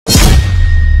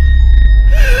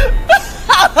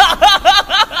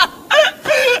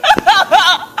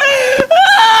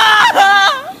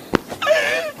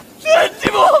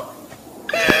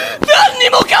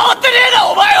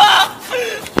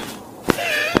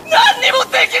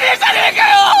きねえじゃねえか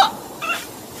よ。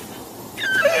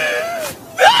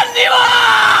何にも。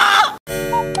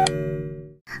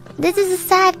 This is a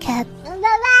sad cat.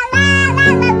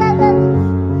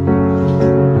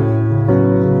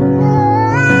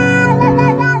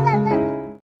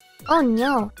 Oh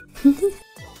no.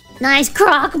 Nice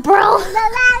croc, bro.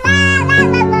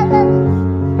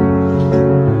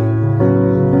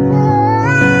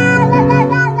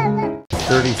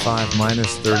 35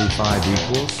 minus 35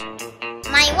 equals?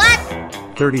 My what?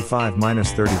 35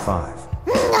 minus 35.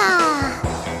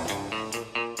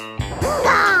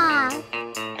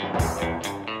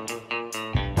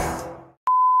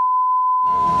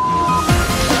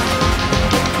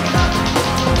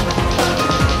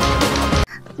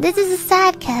 This is a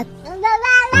sad cat.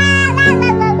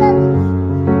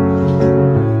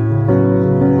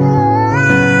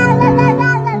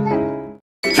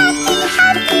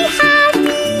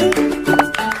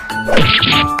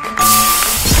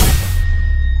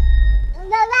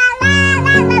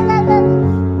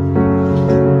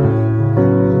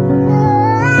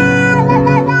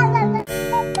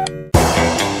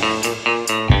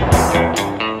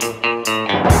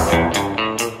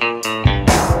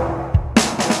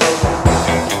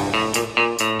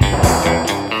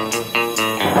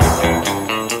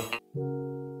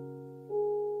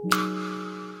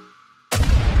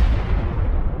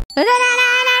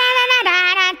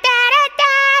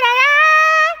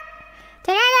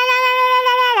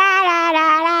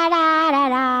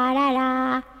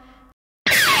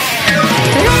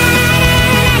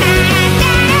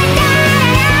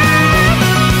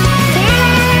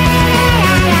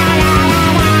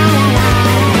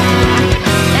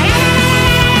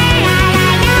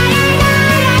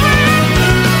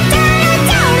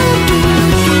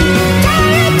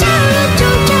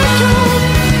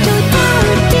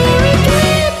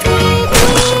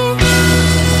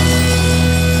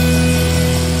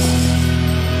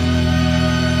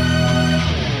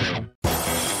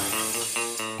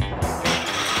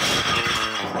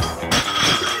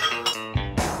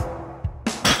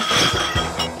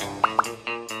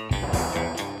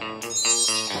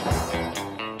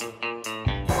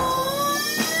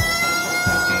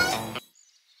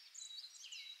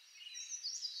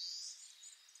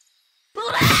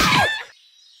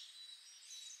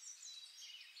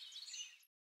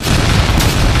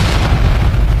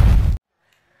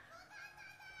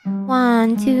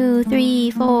 One, 2,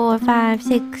 3, 4, 5,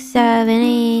 6, 7,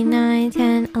 8, 9,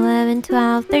 10, 11,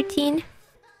 12, 13.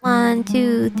 1,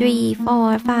 2, 3,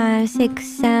 4, 5, 6,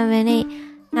 7, 8,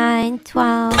 9,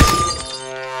 12.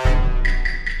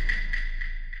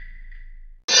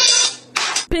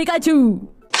 Pikachu!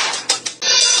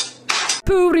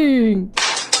 Pudding!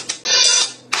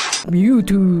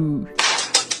 Mewtwo!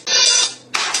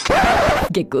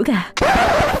 Gekkoga!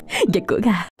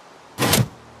 Gekkoga!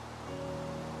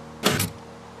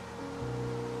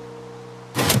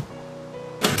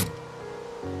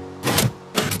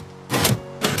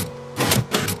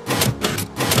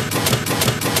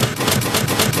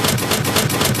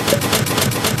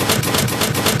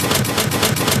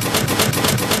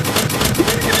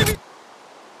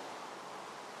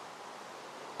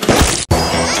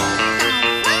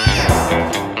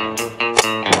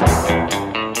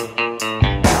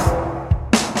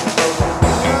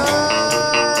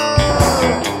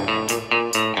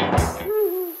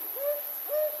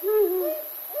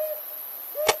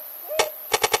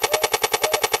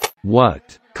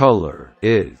 What color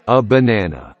is a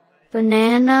banana?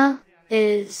 Banana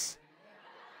is...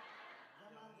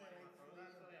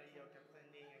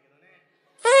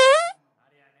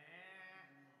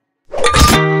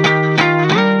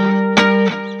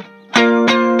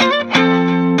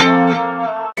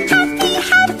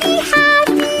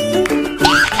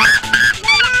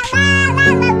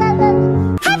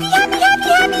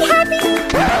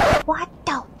 What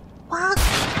the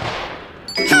fuck?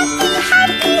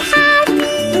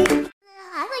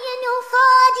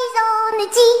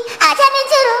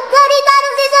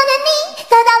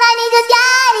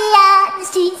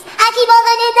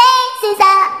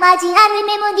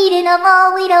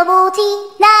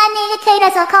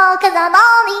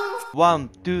 One,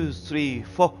 two, three,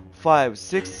 four, 5,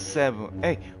 6, 7,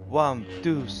 8. 1,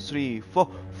 2, 3, 4,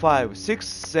 5, 6,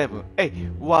 7, 8.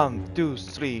 1, 2,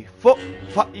 3, 4,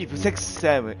 5, 6,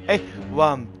 7, 8.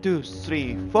 1, 2,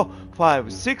 3, 4,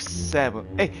 5, 6, 7,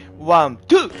 8. 1,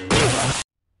 2.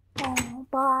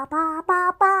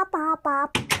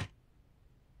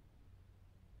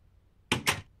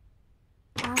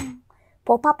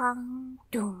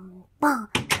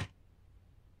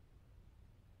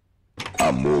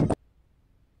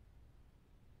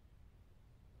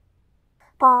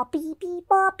 ポピピ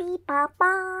ポピパパー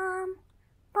ン。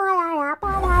パララ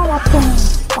パララポン。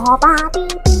ポパピ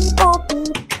ピポピ。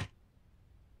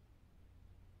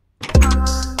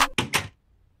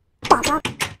パパ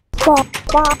ポ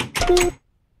ポピ。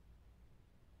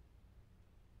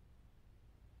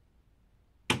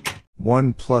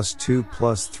1 plus 2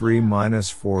 plus 3 minus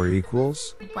 4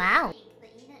 equals? Wow.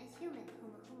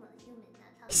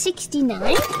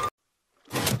 69?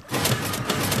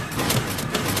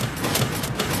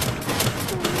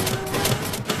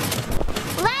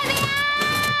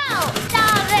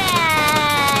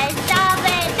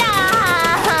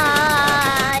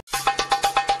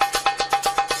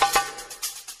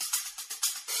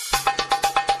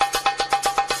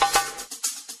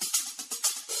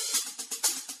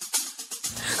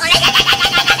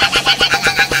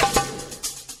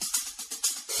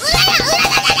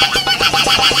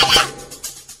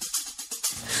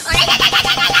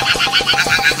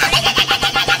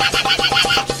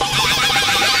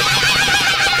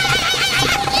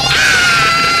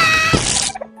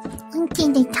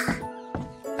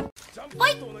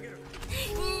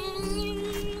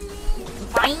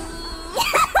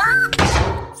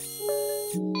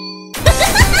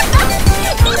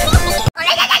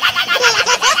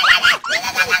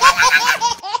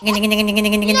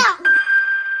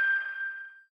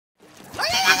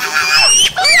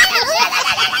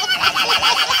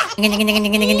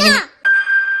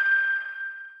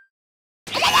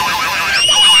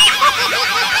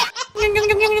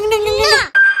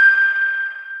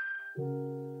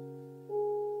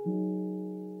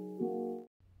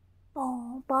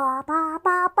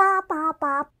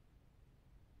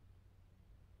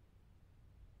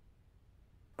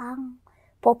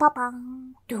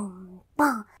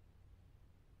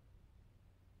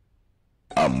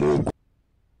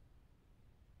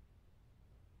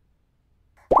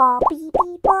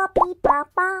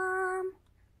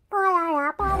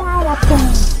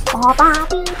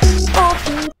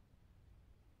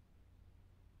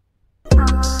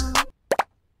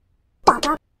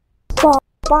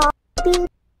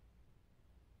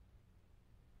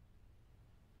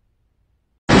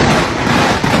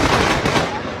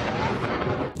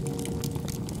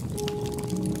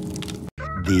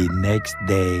 The next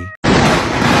day.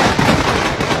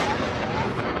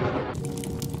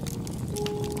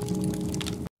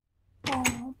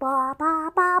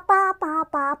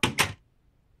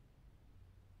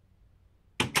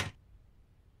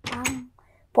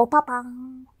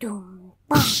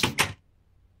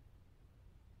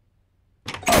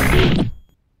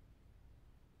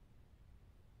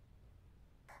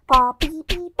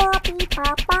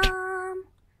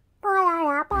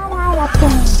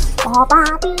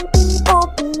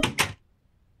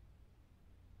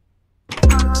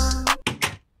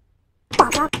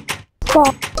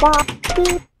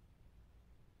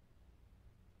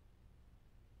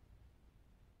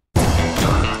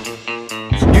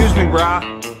 Excuse me, brah.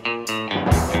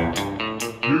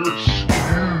 You're excused.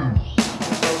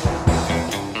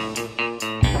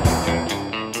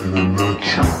 And I'm not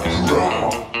your bra.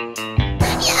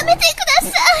 やめてくだ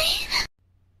さい。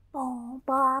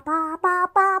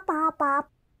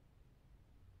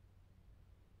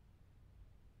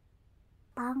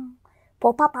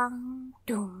ポパパン、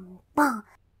ドゥンパン。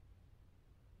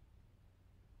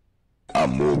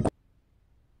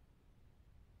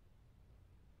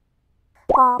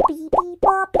ポピピポ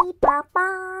ピパパ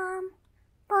ン。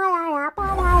パララ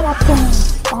パララポン。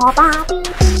ポパピピ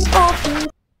ポピ。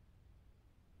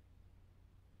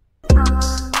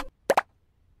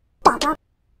パパ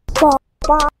ポ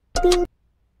ポピ。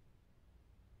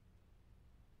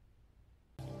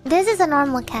This is a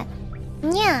normal cat.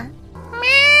 Yeah.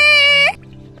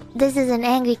 This is an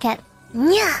angry cat.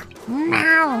 Yeah.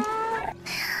 Meow.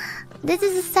 This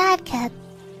is a sad cat.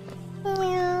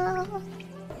 Meow.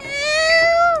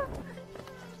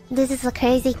 This is a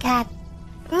crazy cat.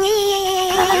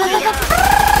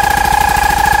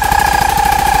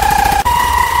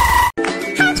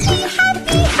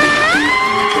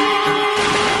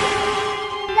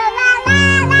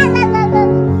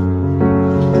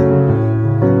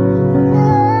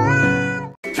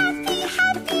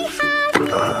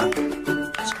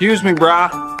 Excuse me,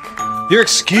 brah. You're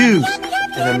excused.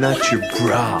 And I'm not your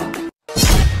bra.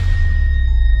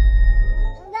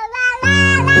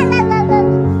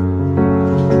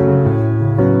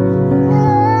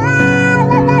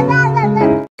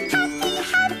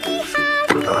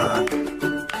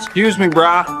 Excuse me,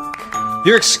 brah.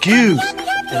 You're excused.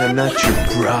 And I'm not your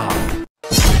bra.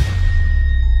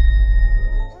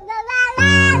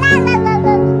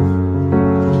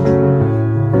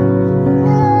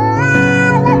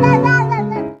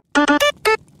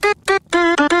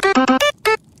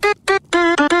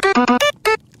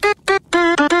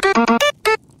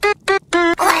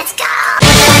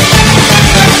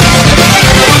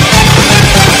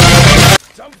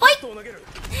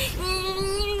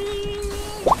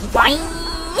 バイン。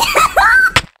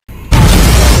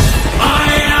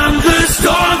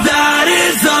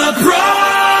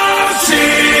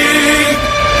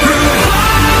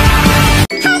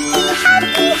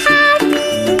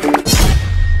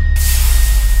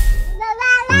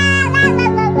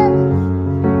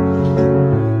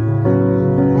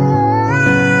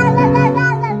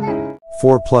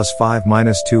4 plus 5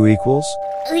 minus 2 equals?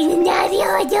 なる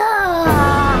ほど。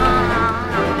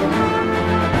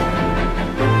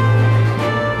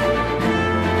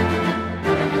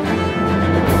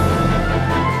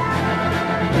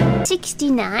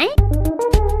69?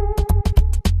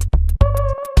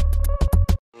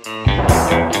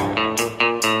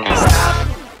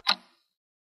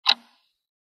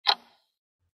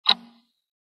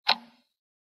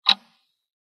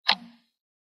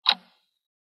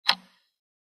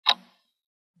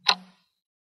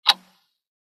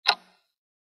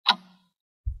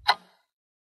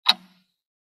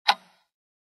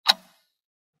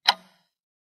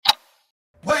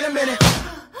 Wait a minute.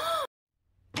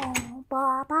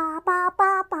 Ba ba ba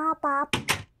ba ba ba.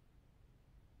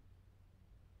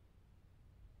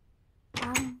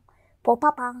 Bang, po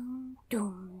pa bang,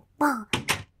 dum bang.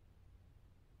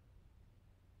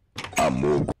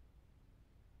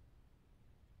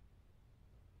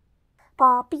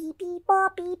 Ba bi bi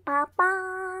ba bi ba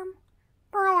bam.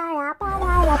 Ba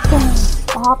la boom.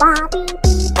 Ba ba bi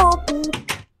bi ba bi.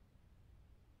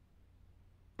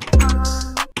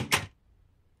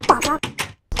 Ba ba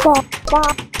ba ba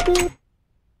bi.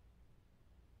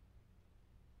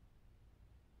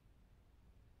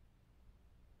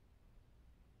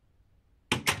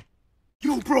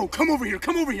 Yo, bro, come over here,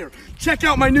 come over here. Check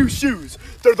out my new shoes.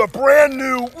 They're the brand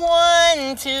new.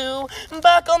 1, 2,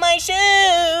 buckle my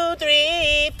shoe.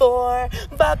 3, 4,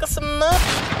 buckle some more.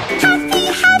 Happy,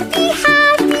 happy,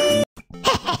 happy.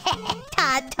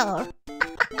 Turtle.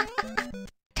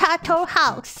 Turtle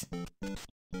house.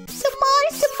 Small,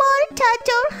 small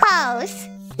turtle house.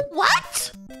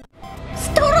 What?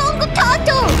 Strong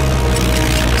turtle.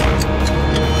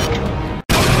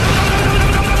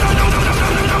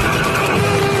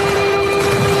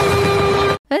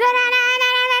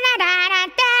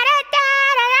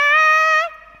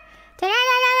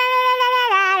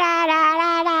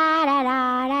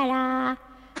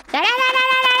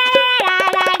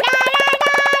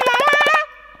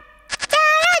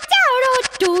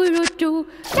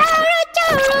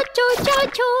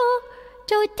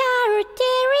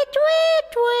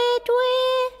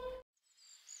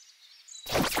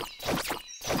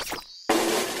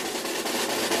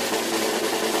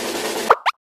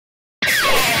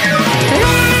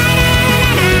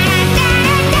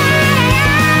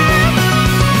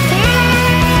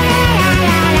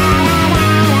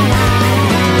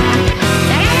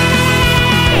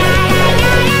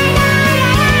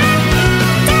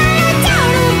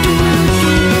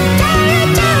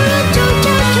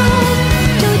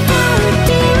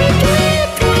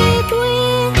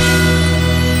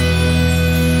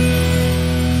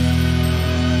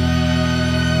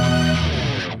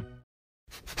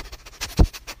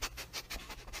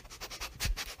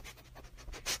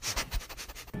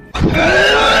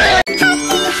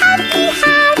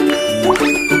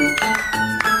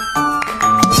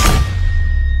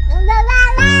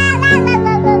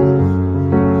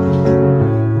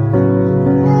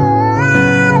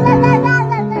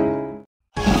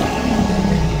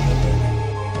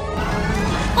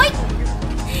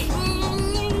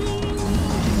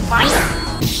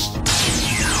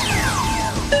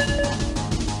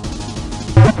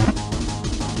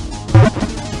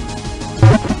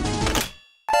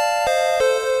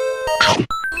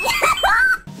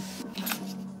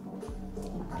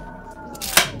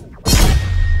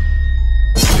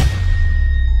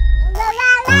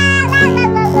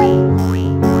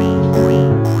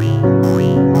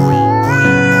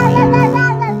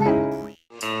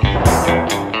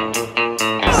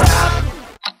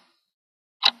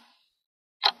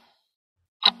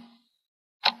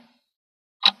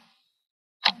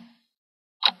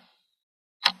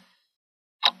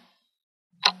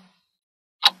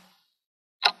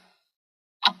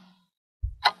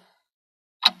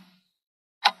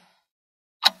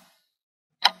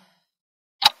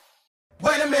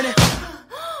 Wait a minute.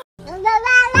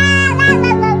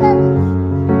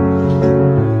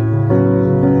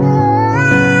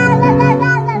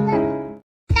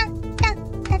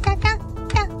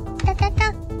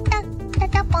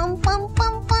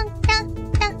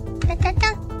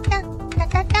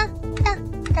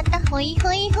 Hoi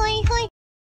hoi hoi hoi.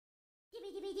 Dibi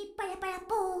dibi dip para para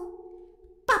po.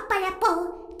 Pa para po.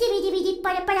 Dibi dibi dip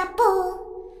para para po.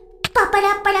 Pa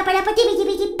para para dibi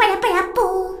dibi dip para para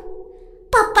po.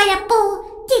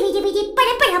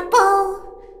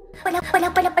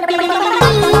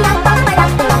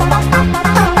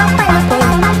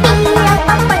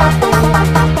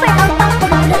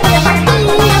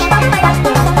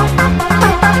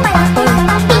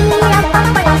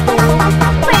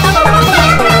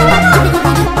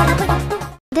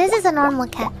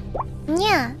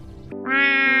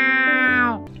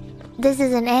 This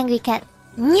is an angry cat.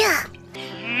 Nya.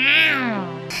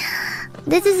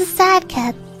 This is a sad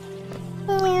cat.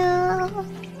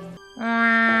 Nya.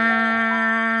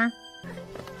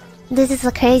 This is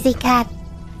a crazy cat.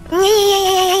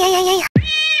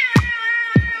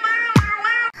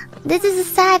 This is a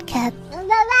sad cat.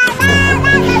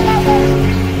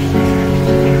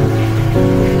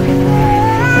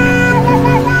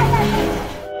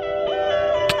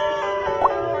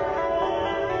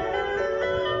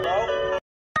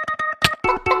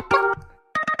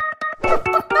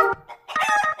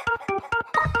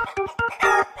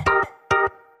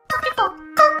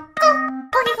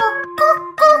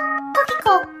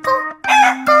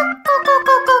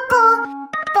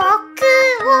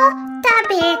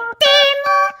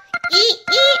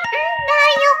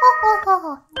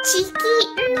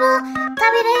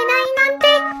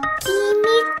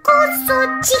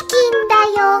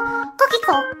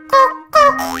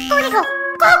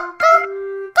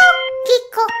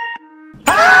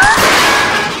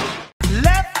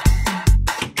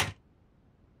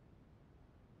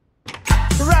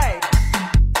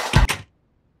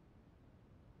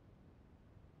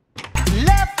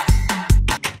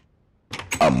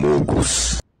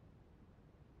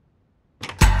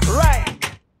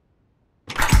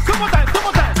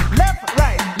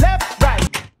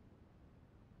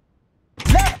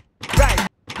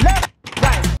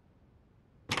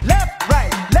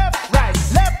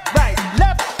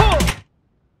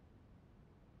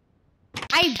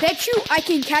 I bet you I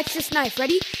can catch this knife.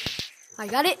 Ready? I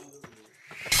got it.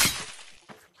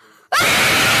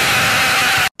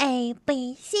 A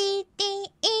B C D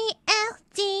E F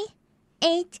G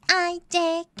H I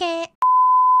J K.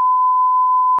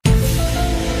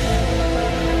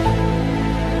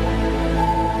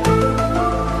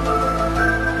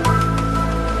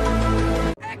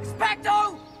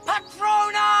 Expecto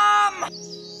Patronum!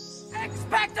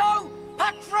 Expecto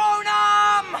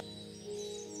Patronum!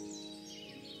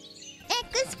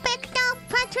 Expecto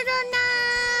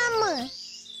Patronum!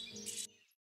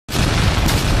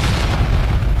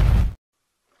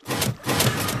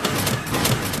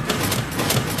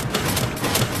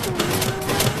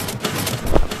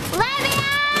 Let me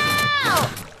out!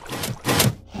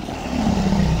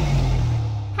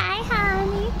 Hi,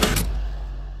 honey.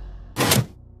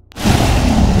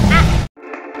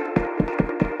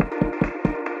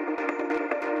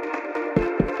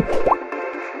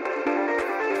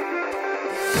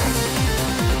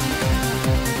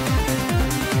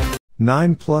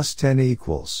 Nine plus 10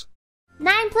 equals.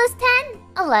 9 plus 10?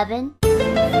 11.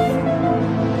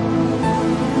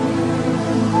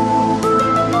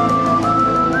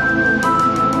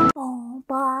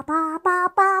 Ba ba ba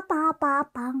ba ba ba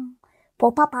bang. Ba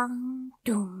ba bang.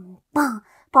 Dum bang.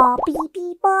 Ba bee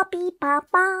bee ba bee ba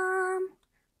bam.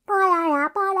 Ba la la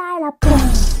ba la la boom.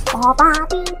 Ba ba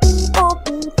bee bee ba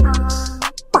bee ba.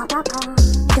 Ba ba bang.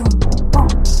 Dum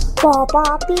bang. Ba ba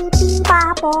bee bee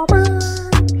ba ba bang.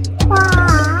 Ba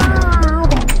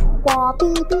ba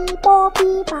bee bee ba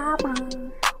bee ba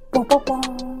bang. Ba ba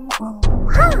bang.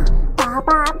 Ha. Ba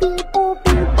ba bee ba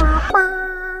bee ba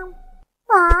bang.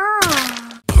 Wow.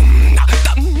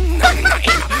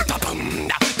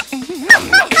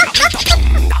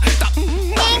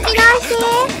 Thank you, Darcy.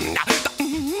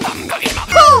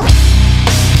 Cool.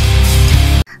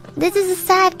 This is a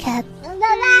sad cat.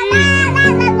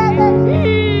 Happy,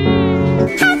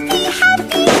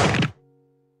 happy.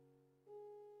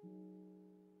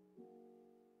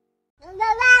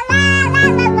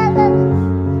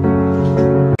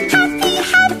 Happy, happy. Happy,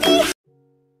 happy,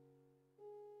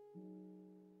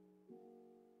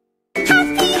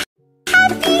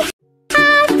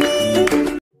 happy.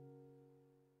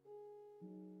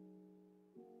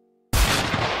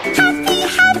 Happy,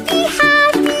 happy,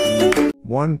 happy.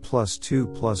 1 plus 2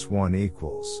 plus 1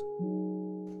 equals.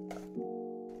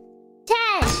 10.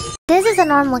 This is a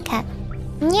normal cat.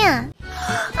 Nya.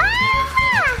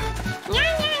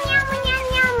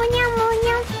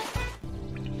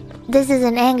 This is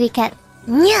an angry cat.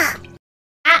 Nya.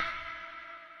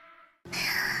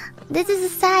 This is a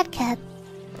sad cat.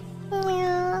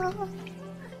 Nya.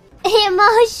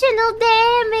 Emotional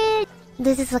damage.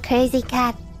 This is a crazy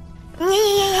cat.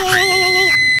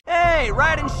 Hey,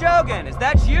 Raiden Shogun, is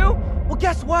that you? Well,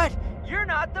 guess what? You're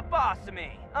not the boss of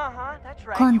me. Uh-huh, that's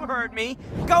right. You heard me.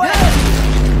 Go ahead.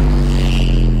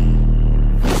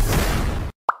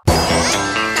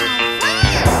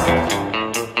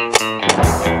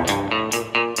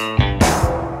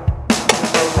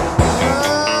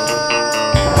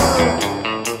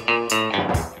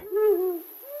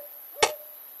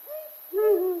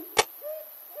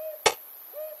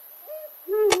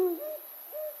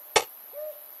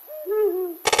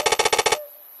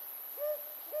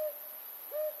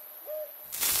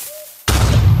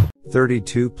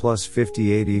 32 plus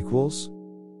 58 equals?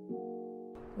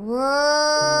 Whoa.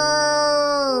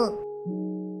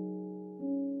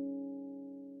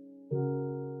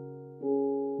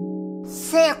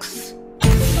 6.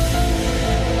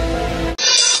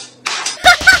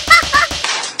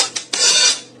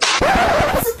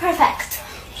 This is perfect.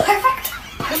 Perfect.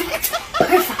 Perfect.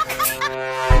 Perfect.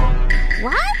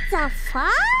 What the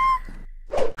fuck?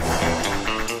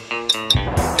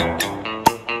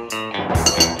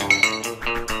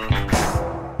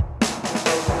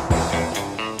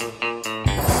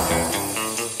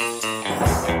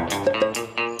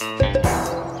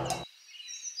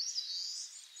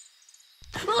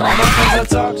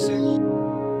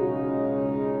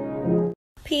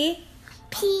 P.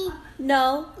 P.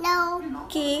 No. No.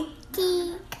 Key.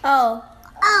 T. O.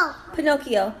 O.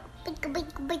 Pinocchio.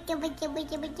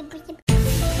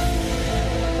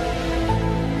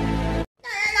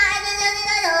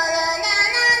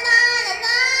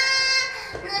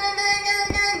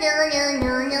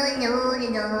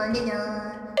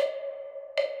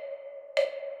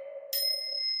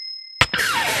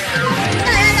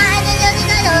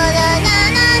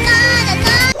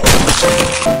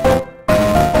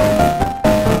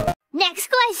 Next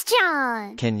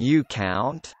question. Can you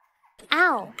count?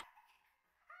 Ow.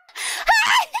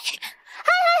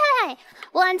 Hi.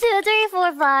 1, 2, 3,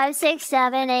 4, 5, 6,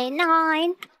 7, 8,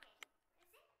 9.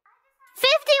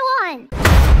 51.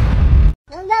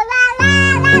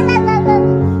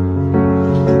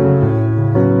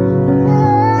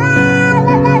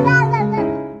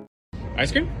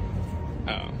 Ice cream?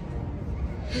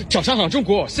 早上好，中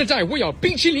国！现在我要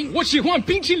冰淇淋，我喜欢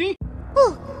冰淇淋。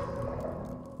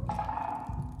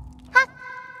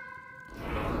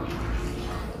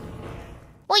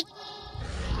喂。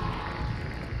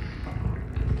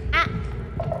啊。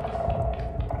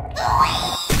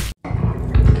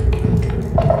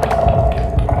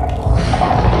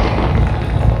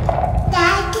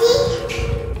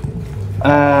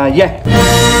Yeah.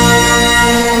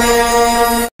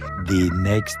 The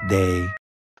next day.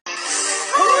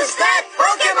 Who's that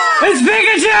Pokemon? It's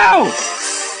Pikachu!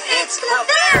 It's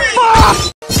Clefairy!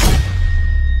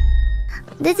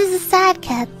 This is a sad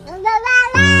cat.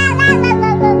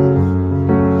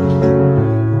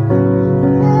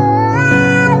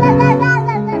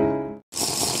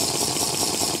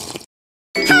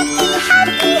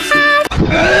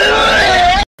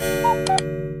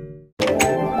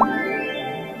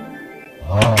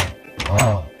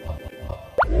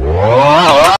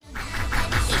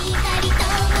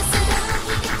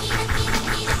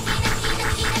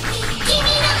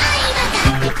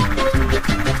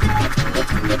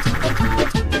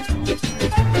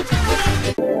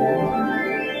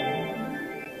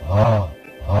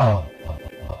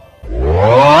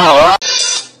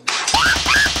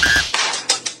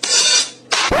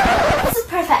 This is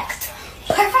perfect.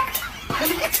 Perfect.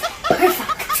 Perfect.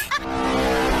 Perfect.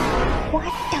 What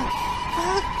the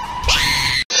fuck?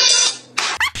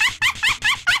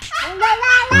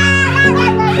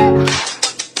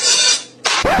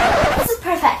 This is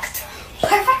perfect.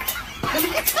 Perfect.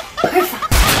 Perfect. Perfect.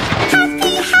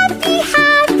 Happy, happy,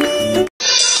 happy.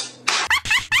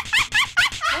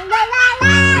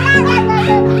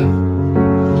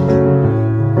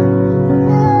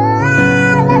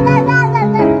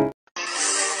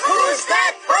 Who's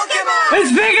that Pokemon?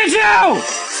 It's Pikachu!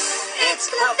 It's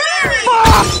Clefairy!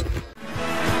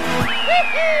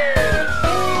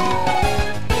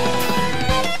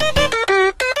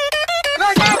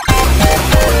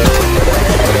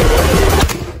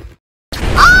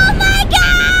 Oh my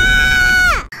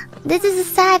god! This is a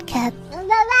sad cat.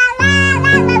 Didn't I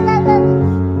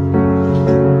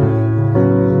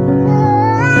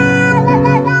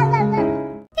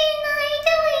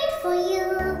do it for you?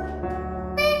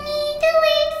 Let me do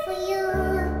it for you.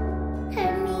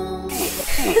 Help me.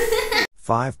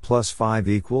 5 plus 5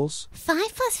 equals?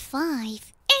 5 plus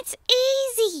 5. It's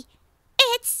easy.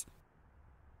 It's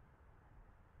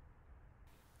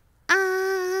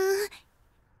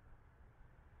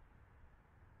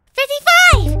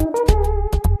 55.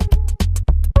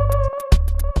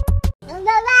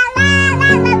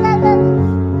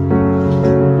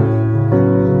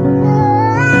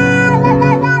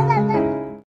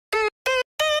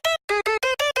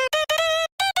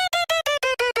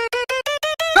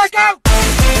 Let's go!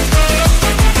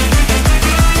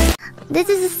 This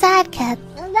is a sad cat.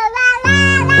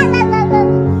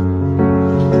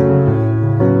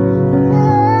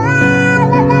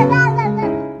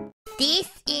 This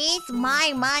is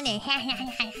my money.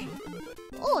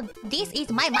 Oh, this is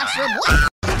my mushroom. What?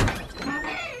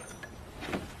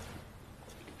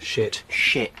 Shit.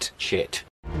 Shit. Shit.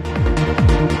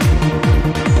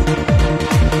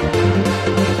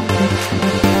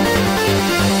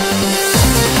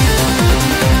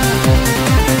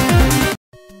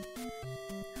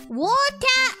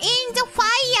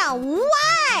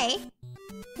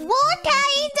 cat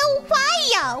into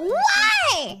fire.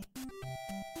 Why?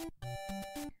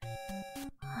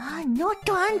 Not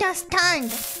to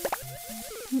understand.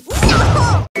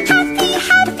 No! Happy,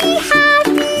 happy,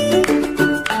 happy.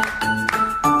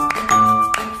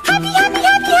 Happy, happy,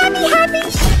 happy, happy, happy.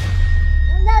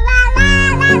 La la la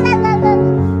la la la la.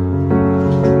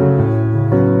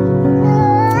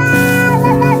 La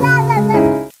la la la la.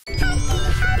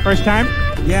 First time?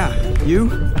 Yeah, you?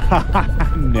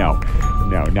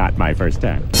 No, not my first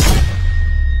time.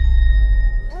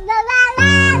 La la la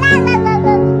la la la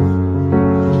la.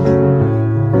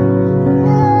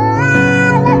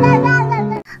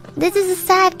 This is a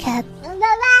sad cat.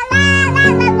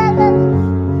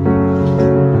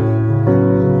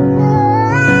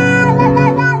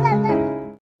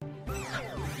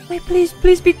 Wait,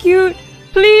 please be cute.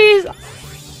 Please.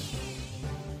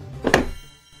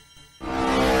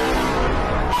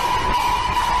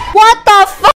 What the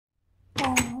fuck?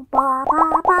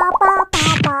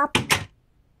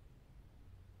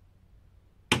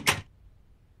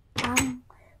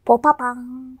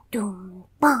 Bang, doom,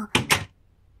 bang.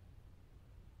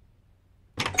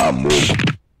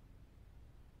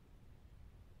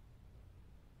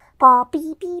 Ba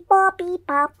beep beep ba beep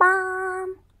ba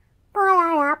bam. Ba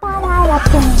la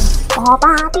boom. Ba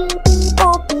ba beep beep ba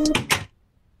beep.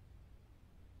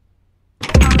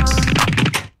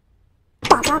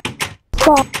 Ba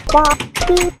ba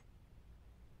beep.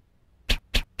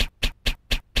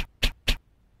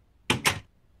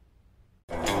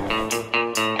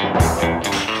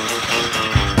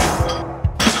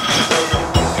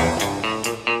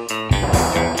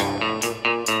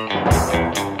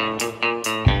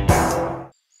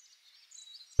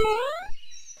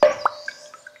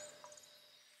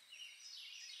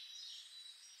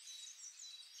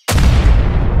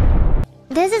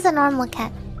 This is a normal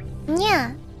cat.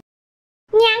 Nya.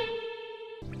 Nya.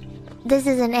 This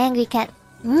is an angry cat.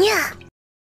 Nya.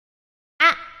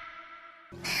 Ah.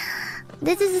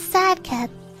 This is a sad cat.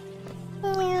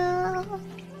 Nya.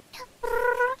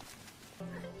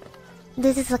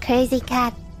 This is a crazy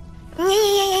cat.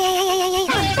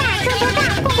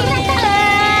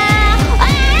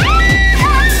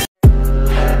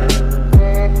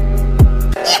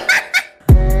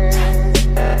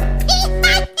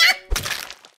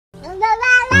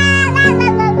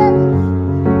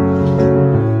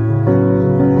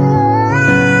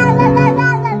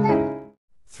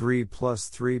 Plus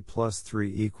 3 plus 3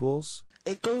 equals?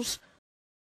 Equals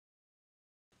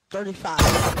 35.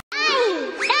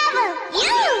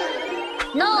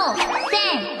 No,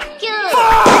 thank you.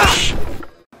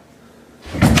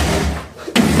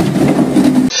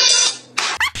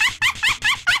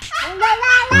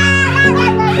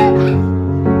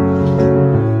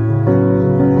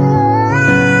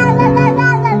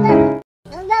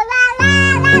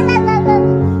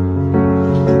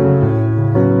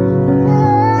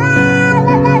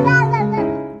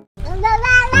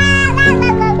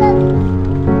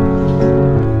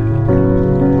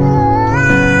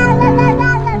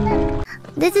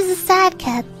 This is a sad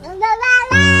cat.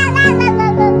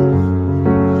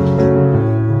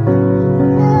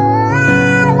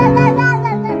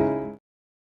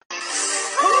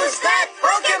 Who's that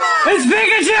Pokemon? It's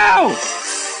Pikachu!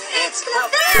 It's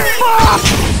Clefairy!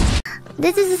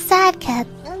 This is a sad cat.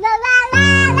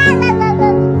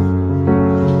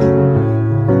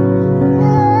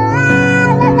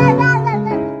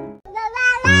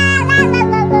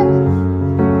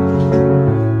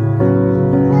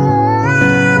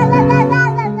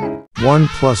 One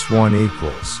plus one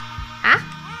equals? Huh?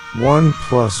 1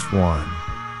 plus 1.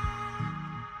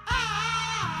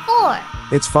 4.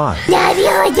 It's 5.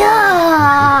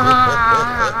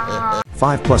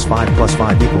 5 plus 5 plus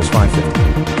 5 equals 550.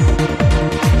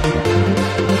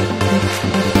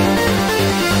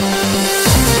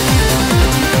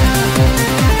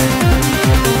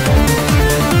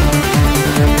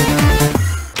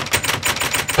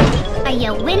 Are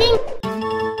you winning?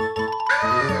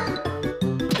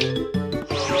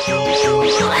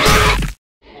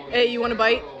 Hey, you want a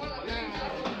bite?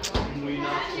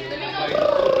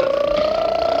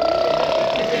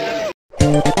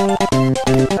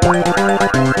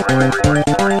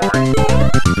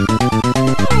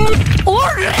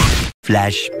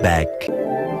 Flashback.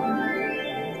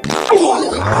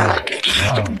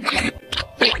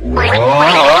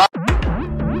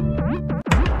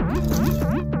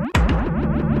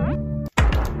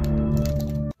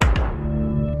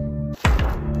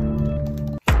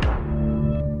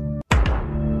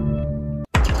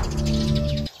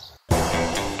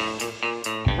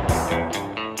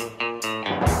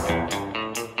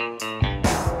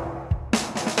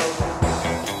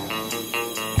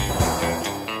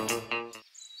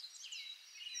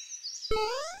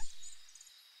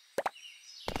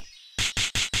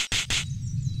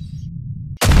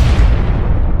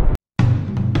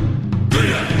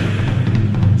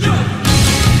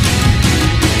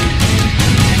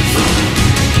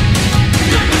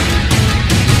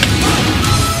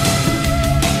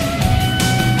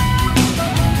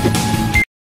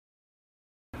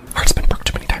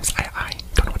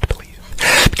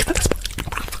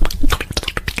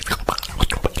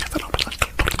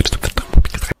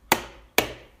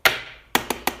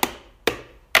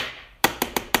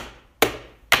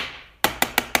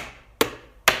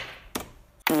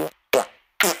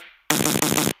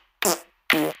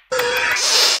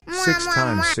 6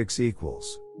 times 6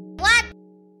 equals. What?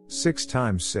 6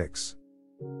 times 6.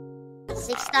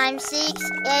 6 times 6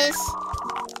 is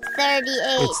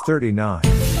 38. It's 39.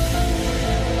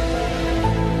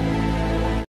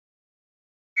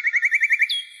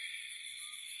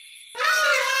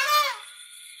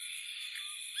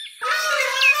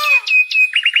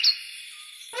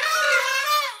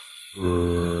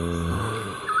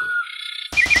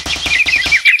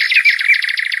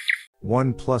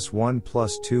 One plus 1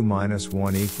 plus 2 minus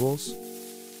 1 equals? 10.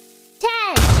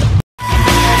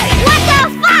 What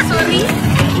the fuck? Sorry.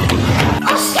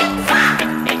 Oh shit, fuck!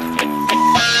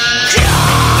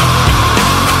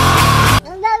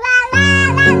 What the fuck?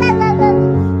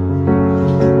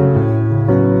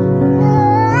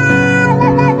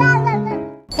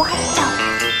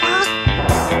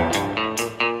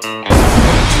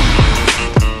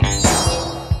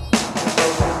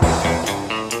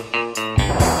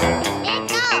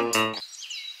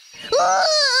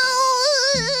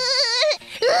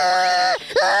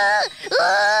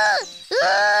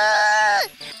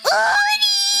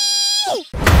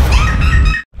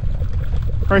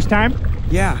 First time?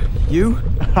 Yeah, you?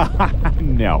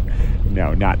 No,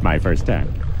 not my first time.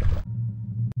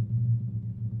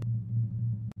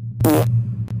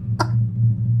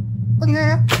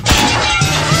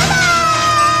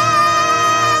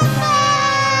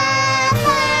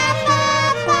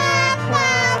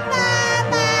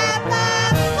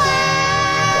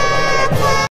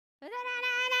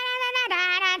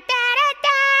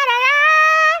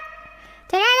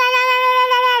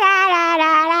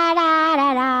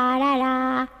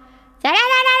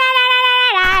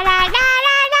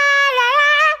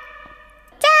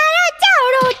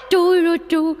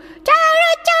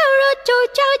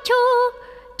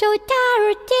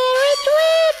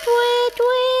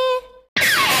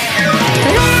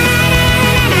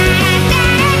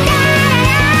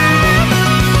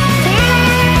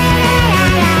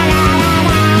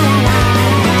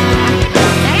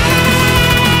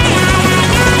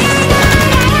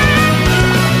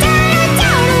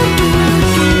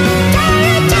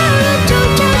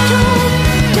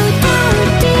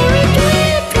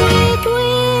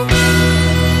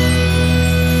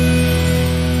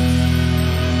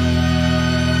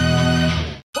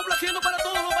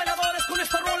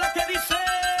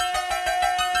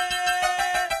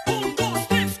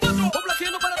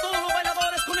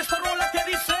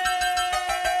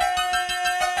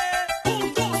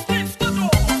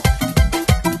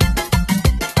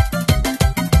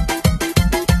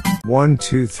 One,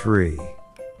 two, three. よ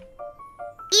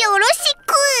ろし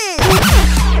く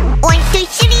One, two,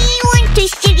 three, one, two,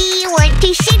 three, one,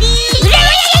 two, three.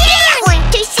 One,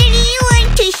 two, three,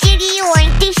 one, two, three, one,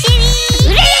 two, three.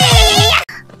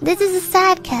 This is a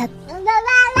sad cat.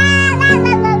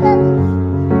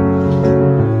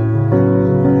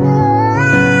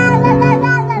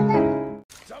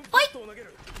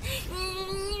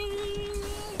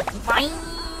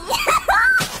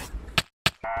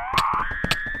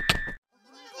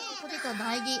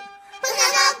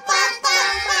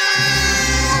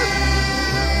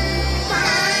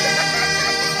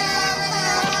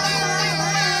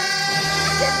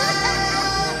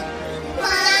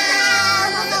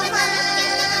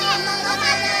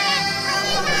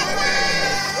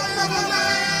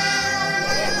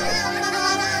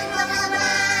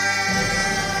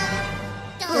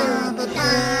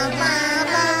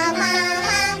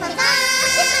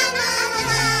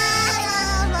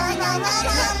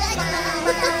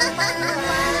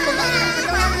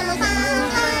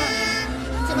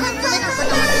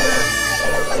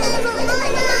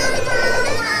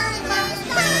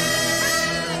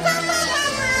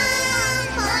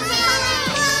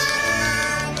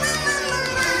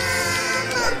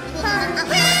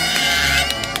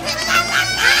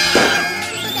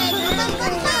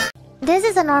 This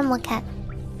is a normal cat.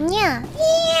 Yeah.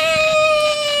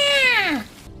 Yeah.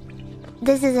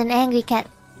 This is an angry cat.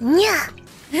 Yeah.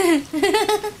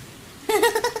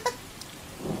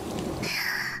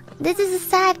 This is a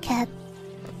sad cat.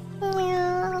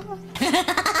 Yeah.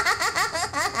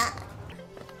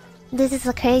 This is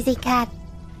a crazy cat.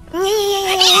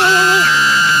 Yeah.